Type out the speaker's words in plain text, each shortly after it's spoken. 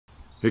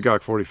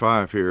Hickok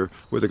 45 here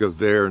with a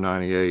Gewehr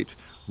 98,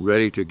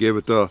 ready to give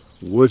it the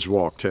woods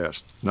walk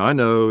test. Now I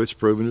know it's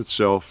proven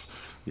itself,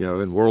 you know,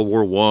 in World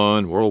War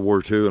I, World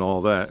War II and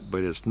all that,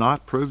 but it's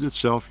not proved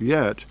itself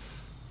yet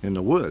in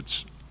the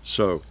woods.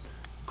 So,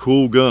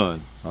 cool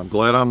gun. I'm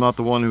glad I'm not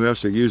the one who has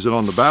to use it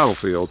on the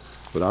battlefield,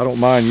 but I don't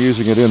mind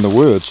using it in the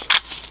woods,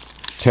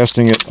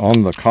 testing it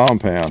on the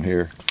compound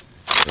here.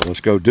 So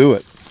let's go do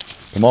it.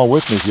 Come on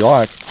with me if you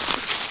like.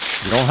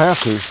 You don't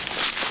have to.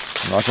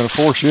 I'm not going to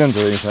force you into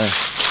anything.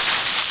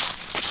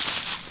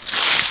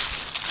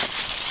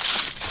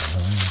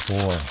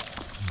 Oh boy,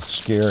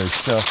 scary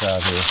stuff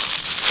out here.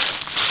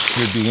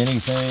 Could be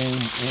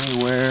anything,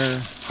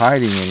 anywhere,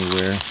 hiding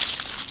anywhere.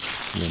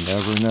 You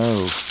never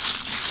know.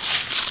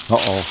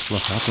 Uh-oh,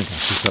 look, I think I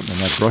see something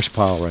in that brush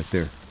pile right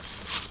there.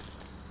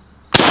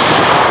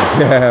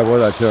 Yeah,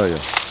 what'd I tell you?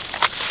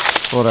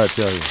 What'd I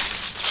tell you?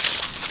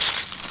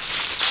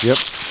 Yep.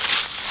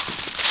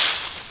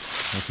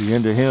 That's the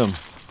end of him.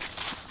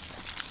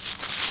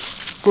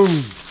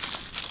 Boom.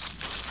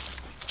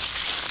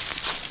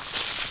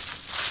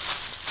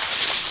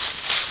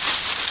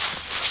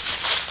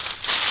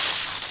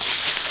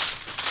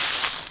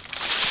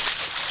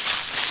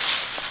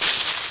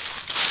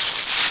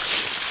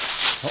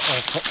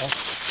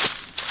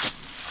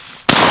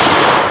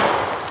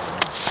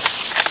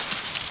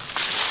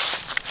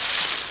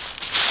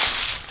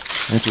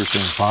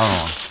 Interesting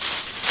firearm.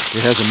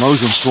 It has a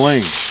Mauser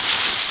sling,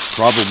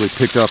 probably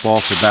picked up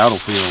off the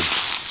battlefield.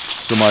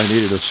 Somebody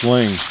needed a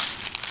sling,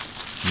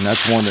 and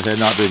that's one that had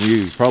not been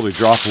used. Probably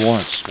dropped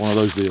once, one of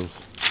those deals.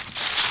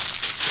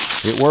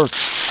 It works.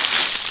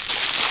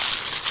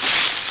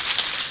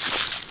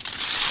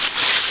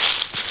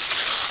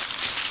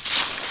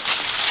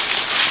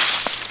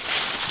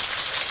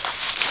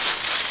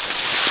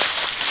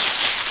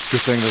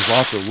 Good thing there's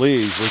lots of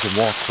leaves, we can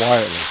walk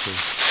quietly, so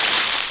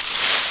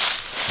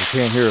you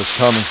can't hear us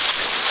coming.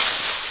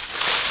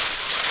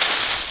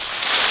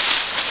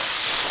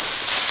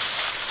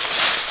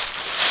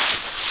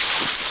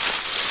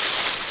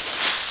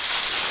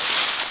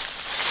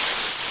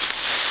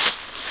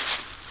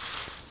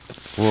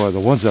 Boy, the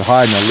ones that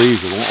hide in the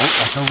leaves are the ones,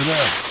 oh, over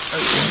there.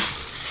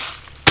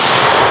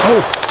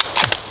 Oh,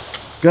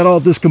 got all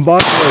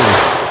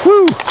discombobulated.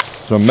 Woo!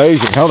 It's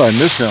amazing. How did I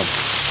miss them?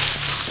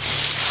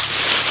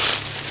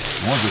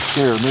 The ones that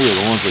scare me are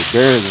the ones that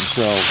bury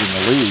themselves in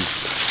the leaves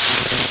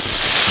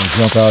and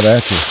jump out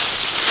at you.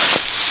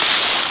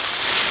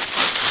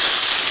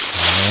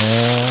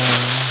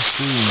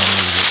 You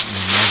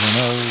never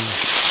know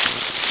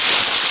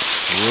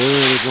where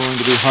they're going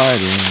to be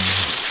hiding.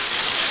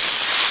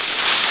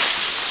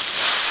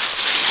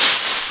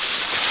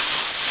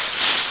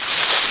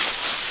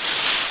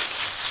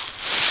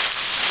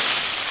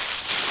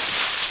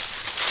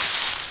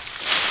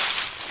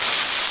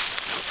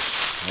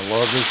 I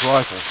love this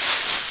rifle.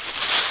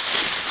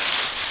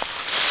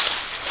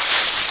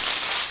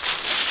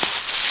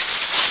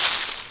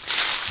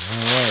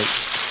 Alright,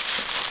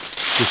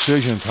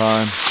 decision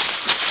time.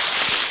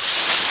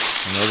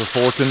 Another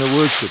fork in the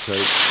woods to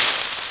take.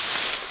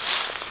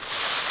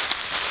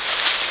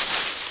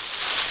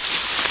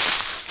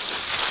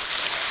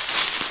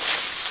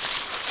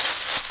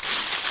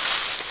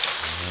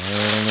 I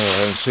don't know, I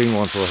haven't seen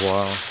one for a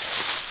while.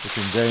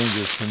 Looking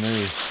dangerous to me.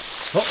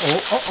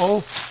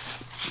 Uh-oh.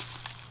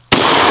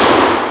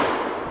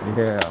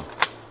 Yeah,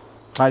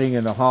 hiding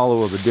in the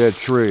hollow of a dead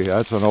tree.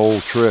 That's an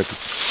old trick.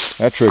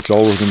 That trick's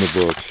older than the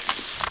books.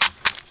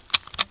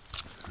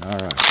 All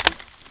right,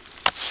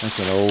 that's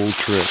an old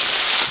trick.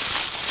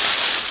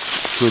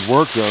 Could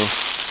work though.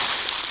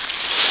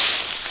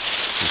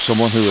 For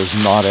someone who is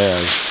not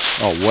as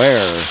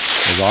aware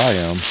as I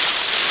am,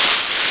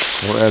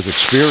 or as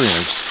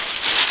experienced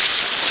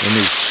in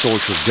these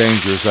sorts of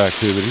dangerous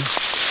activities,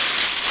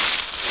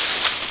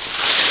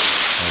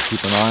 I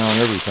keep an eye on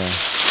everything.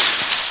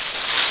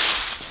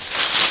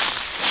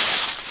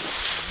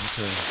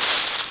 Okay.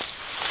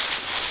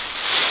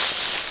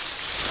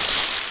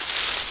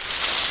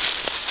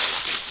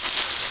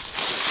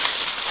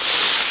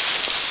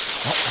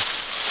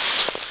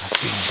 I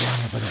see him down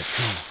over that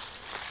tree,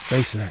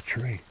 base of that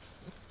tree.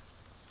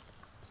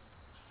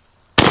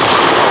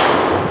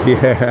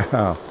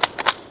 Yeah,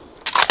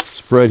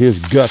 spread his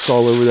guts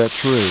all over that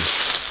tree.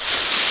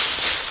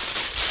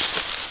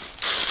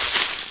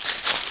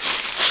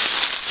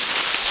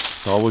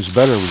 It's always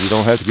better when you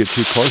don't have to get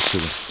too close to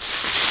them.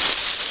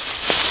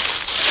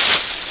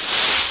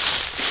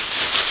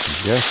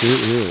 Yes, it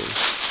is.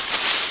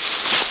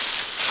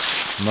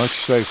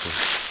 Much safer.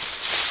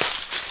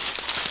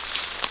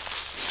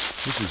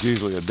 This is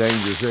usually a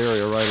dangerous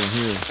area right in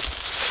here.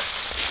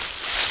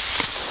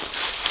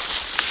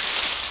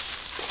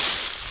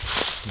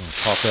 I'm gonna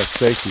pop that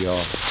safety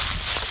off.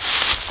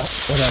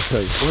 What'd I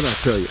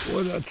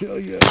tell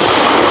you?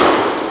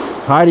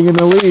 Hiding in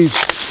the leaves.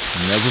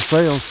 Never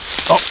fails.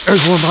 Oh,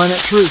 there's one behind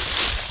that tree.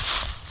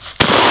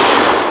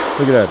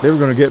 Look at that. They were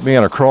going to get me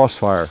in a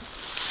crossfire.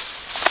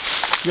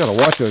 You gotta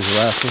watch those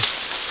rascals.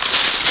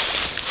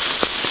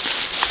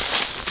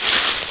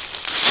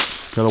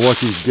 Gotta watch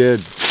these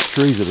dead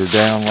trees that are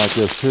down like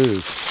this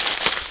too.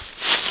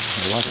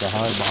 I like to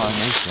hide behind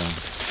these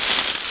things.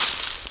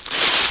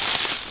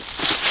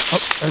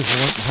 Oh, there's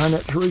one behind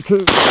that tree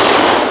too.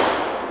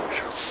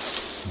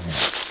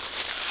 Yeah.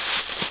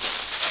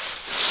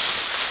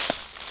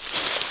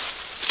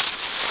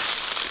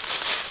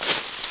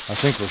 I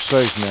think we're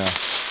safe now.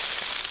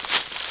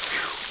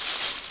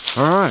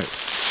 All right,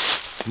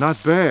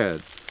 not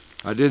bad.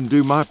 I didn't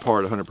do my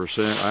part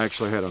 100%. I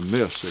actually had a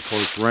miss at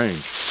close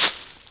range,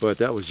 but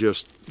that was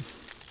just,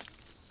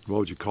 what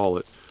would you call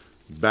it?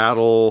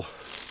 Battle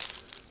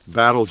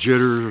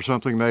jitters or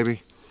something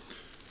maybe,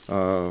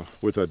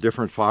 with a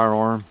different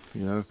firearm,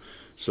 you know.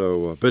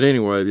 So, but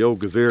anyway, the old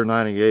Gewehr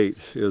 98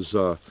 is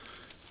a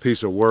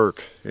piece of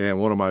work and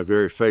one of my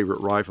very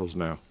favorite rifles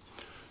now.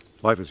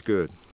 Life is good.